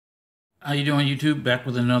How you doing, YouTube? Back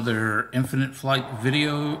with another Infinite Flight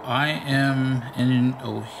video. I am in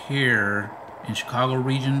O'Hare in Chicago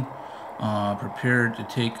region, prepared to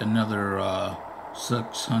take another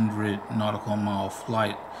 600 nautical mile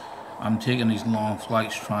flight. I'm taking these long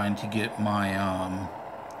flights trying to get my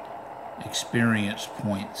experience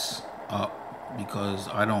points up because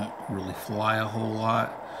I don't really fly a whole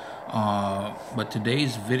lot. But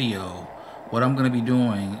today's video, what I'm going to be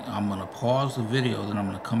doing, I'm going to pause the video, then I'm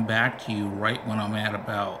going to come back to you right when I'm at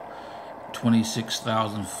about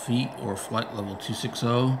 26,000 feet or flight level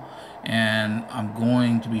 260, and I'm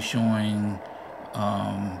going to be showing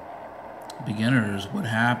beginners what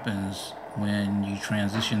happens when you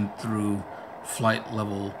transition through flight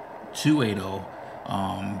level 280,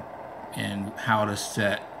 and how to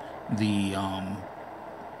set the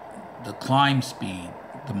climb speed,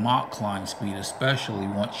 the Mach climb speed, especially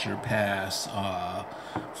once you're past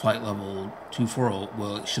flight level 240.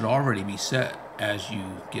 Well, it should already be set as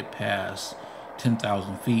you get past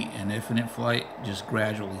 10,000 feet, and Infinite Flight just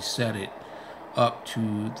gradually set it up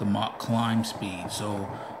to the Mach climb speed. So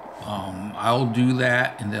I'll do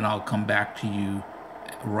that, and then I'll come back to you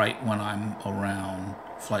right when I'm around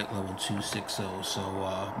flight level 260. So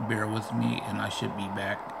bear with me, and I should be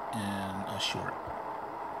back in a short.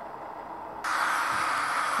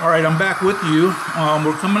 Alright, I'm back with you.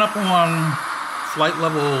 We're coming up on flight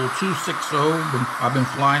level 260. I've been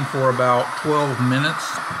flying for about 12 minutes.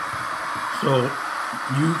 So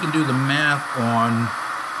you can do the math on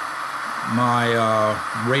my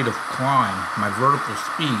rate of climb, my vertical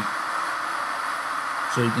speed.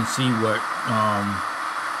 So you can see what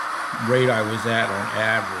rate I was at on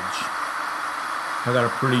average. I got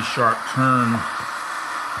a pretty sharp turn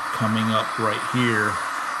coming up right here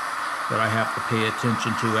that I have to pay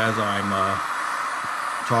attention to as I'm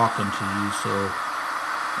talking to you, so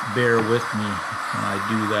bear with me when I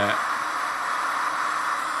do that.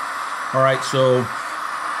 Alright, so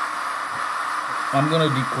I'm going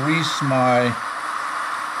to decrease my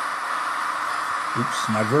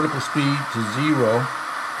vertical speed to 0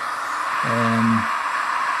 and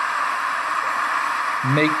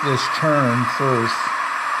make this turn first.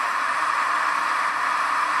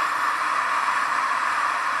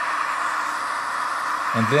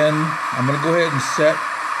 And then I'm going to go ahead and set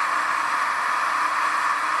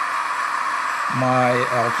my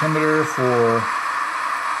altimeter for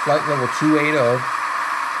flight level 280.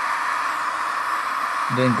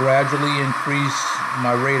 Then gradually increase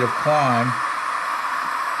my rate of climb.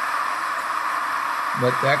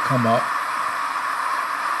 Let that come up.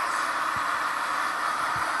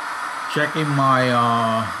 Checking my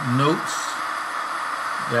notes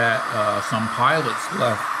that some pilots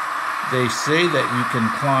left. They say that you can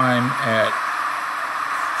climb at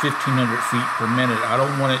 1,500 feet per minute. I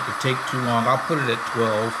don't want it to take too long. I'll put it at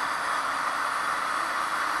 12.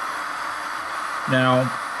 Now,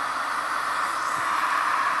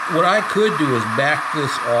 what I could do is back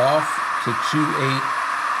this off to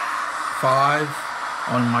 285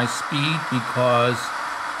 on my speed, because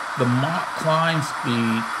the Mach climb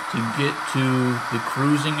speed to get to the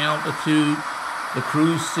cruising altitude, the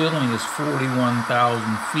cruise ceiling is 41,000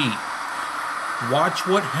 feet. Watch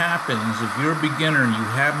what happens if you're a beginner and you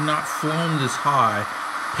have not flown this high.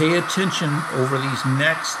 Pay attention over these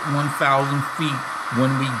next 1,000 feet when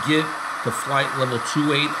we get to flight level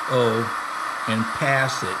 280 and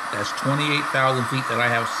pass it. That's 28,000 feet that I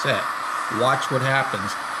have set. Watch what happens.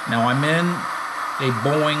 Now I'm in a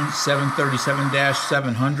Boeing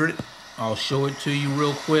 737-700. I'll show it to you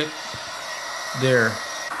real quick. There.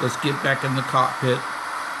 Let's get back in the cockpit.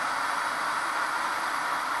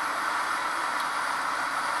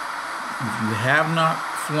 If you have not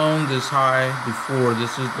flown this high before,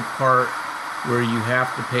 this is the part where you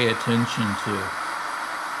have to pay attention to.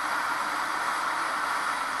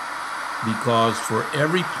 Because for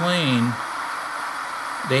every plane,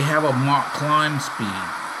 they have a Mach climb speed.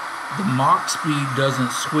 The Mach speed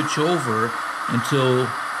doesn't switch over until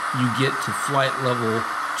you get to flight level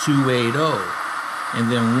 280. And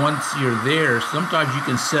then once you're there, sometimes you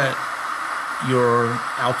can set your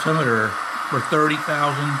altimeter for 30,000,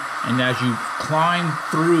 and as you climb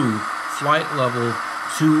through flight level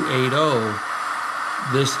 280,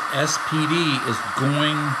 this SPD is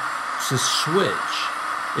going to switch.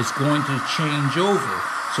 It's going to change over.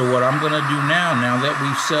 So what I'm going to do now that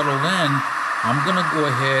we've settled in, I'm going to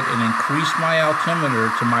go ahead and increase my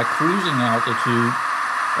altimeter to my cruising altitude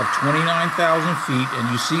of 29,000 feet, and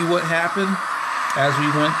you see what happened? As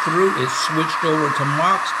we went through, it switched over to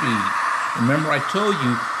Mach speed. Remember, I told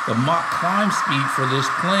you the Mach climb speed for this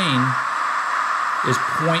plane is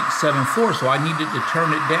 0.74, so I needed to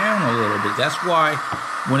turn it down a little bit. That's why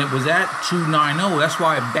when it was at 290, that's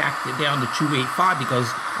why I backed it down to 285, because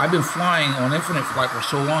I've been flying on infinite flight for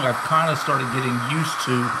so long, I've kind of started getting used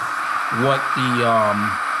to what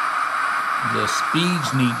the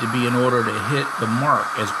speeds need to be in order to hit the mark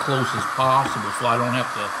as close as possible, so I don't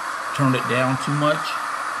have to turn it down too much.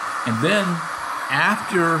 And then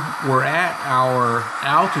after we're at our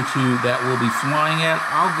altitude that we'll be flying at,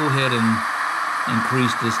 I'll go ahead and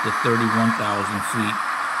increase this to 31,000 feet.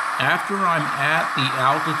 After I'm at the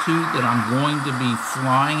altitude that I'm going to be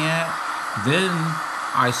flying at, then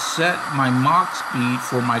I set my Mach speed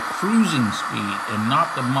for my cruising speed and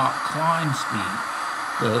not the Mach climb speed.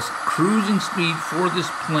 The cruising speed for this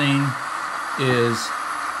plane is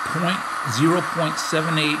 0.78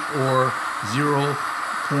 or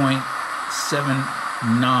 0.79,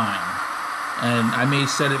 and I may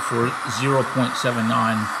set it for 0.79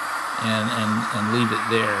 and leave it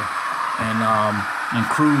there, and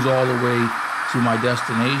cruise all the way to my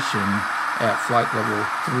destination at flight level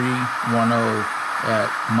 310 at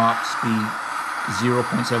Mach speed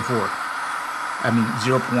 0.74. I mean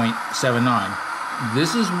 0.79.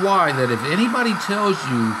 This is why that if anybody tells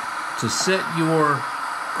you to set your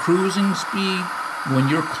cruising speed when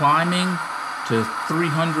you're climbing to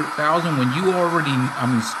 300,000, when you already,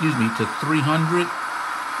 to 300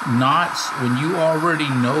 knots, when you already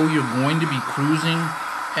know you're going to be cruising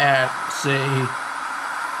at, say,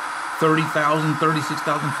 30,000,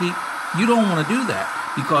 36,000 feet, you don't want to do that,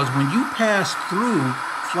 because when you pass through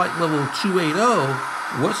flight level 280,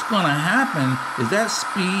 what's going to happen is that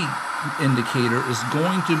speed indicator is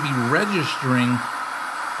going to be registering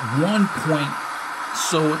 1 point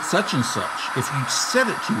such and such. If you set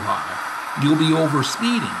it too high, you'll be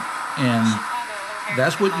overspeeding, and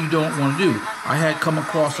that's what you don't want to do. I had come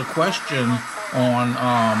across a question on,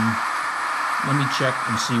 let me check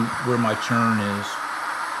and see where my turn is.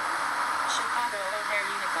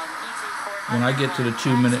 When I get to the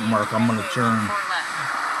 2-minute mark, I'm going to turn.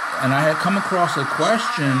 And I had come across a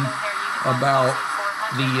question about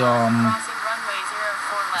the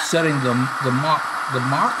setting the Mach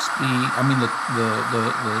speed. I mean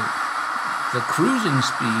the cruising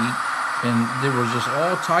speed, and there was just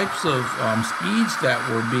all types of speeds that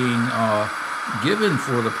were being given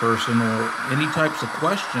for the person, or any types of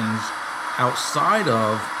questions outside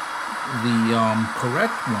of the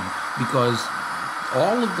correct one, because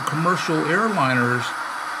all of the commercial airliners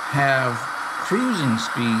have cruising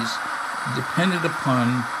speeds dependent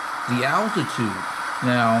upon the altitude.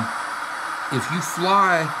 Now, if you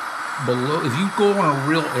fly below, if you go on a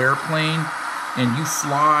real airplane and you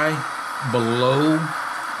fly below,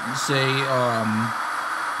 say,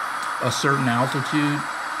 a certain altitude,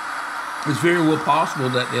 it's very well possible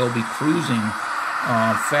that they'll be cruising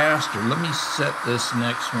faster. Let me set this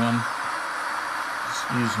next one.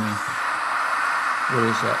 Excuse me. What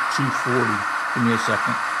is that? 240. Give me a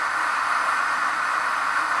second.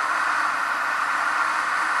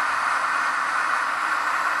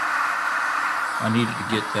 I needed to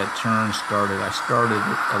get that turn started. I started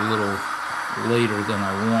a little later than I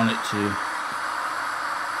wanted to.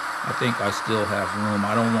 I think I still have room.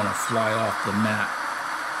 I don't want to fly off the map.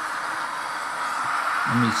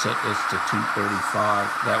 Let me set this to 235.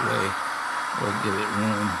 That way we'll give it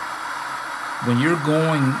room. When you're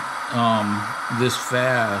going this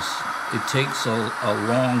fast, it takes a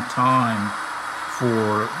long time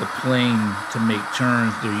for the plane to make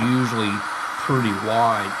turns. They're usually pretty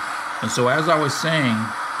wide. And so, as I was saying,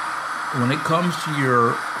 when it comes to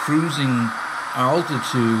your cruising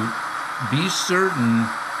altitude, be certain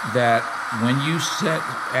that when you set,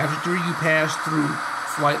 after you pass through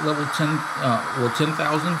flight level 10,000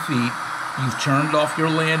 feet, you've turned off your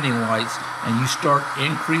landing lights, and you start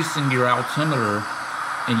increasing your altimeter,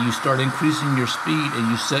 and you start increasing your speed, and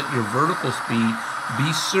you set your vertical speed. Be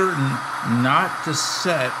certain not to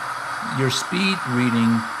set your speed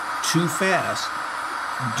reading too fast.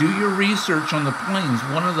 Do your research on the planes.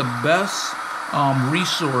 One of the best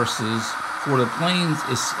resources for the planes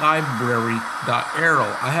is skybrary.aero.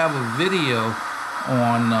 I have a video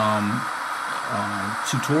on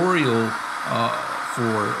tutorial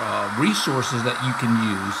for resources that you can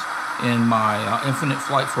use in my Infinite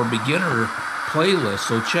Flight for Beginner playlist.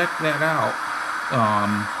 So check that out,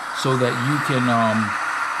 so that you can,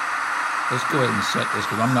 let's go ahead and set this,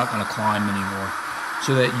 because I'm not going to climb anymore.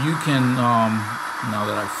 So that you can, now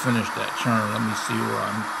that I've finished that turn, let me see where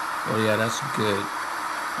I'm, oh yeah, that's good.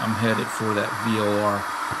 I'm headed for that VOR.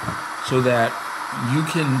 So that you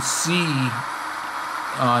can see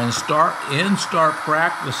and start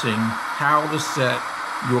practicing how to set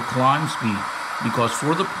your climb speed. because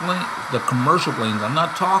for the commercial planes, I'm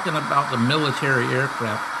not talking about the military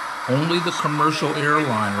aircraft, only the commercial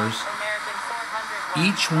airliners,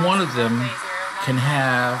 each one of them can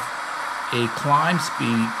have a climb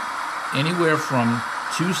speed anywhere from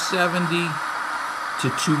 270 to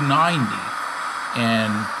 290.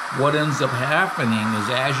 And what ends up happening is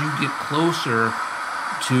as you get closer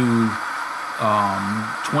to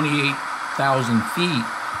 28,000 feet,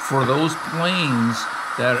 for those planes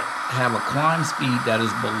that have a climb speed that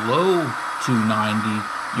is below 290,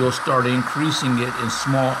 you'll start increasing it in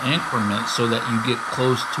small increments so that you get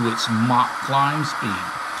close to its Mach climb speed.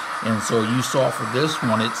 And so you saw for this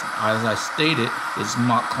one, it's, as I stated, its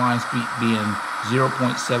Mach climb speed being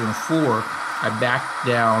 0.74. I backed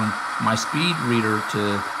down my speed reader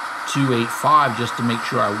to 285 just to make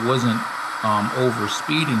sure I wasn't over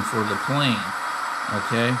speeding for the plane.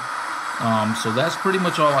 Okay, so that's pretty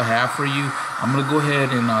much all I have for you. I'm gonna go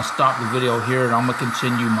ahead and stop the video here, and I'm gonna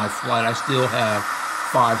continue my flight. I still have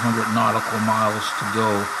 500 nautical miles to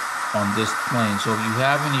go on this plane. So if you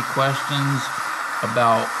have any questions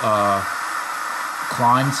about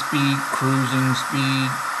climb speed, cruising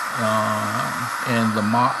speed, and the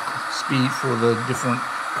Mach speed for the different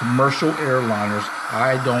commercial airliners,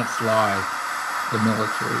 I don't fly the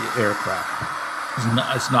military aircraft.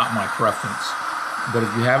 It's not my preference. But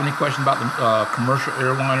if you have any question about the commercial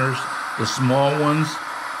airliners, the small ones,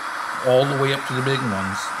 all the way up to the big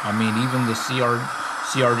ones, I mean even the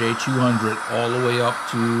CRJ 200 all the way up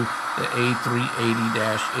to the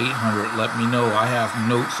A380-800, let me know. I have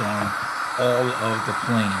notes on all of the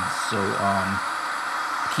planes. So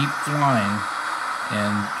keep flying,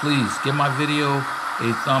 and please give my video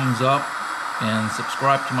a thumbs up and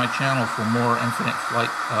subscribe to my channel for more infinite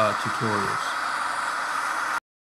flight tutorials.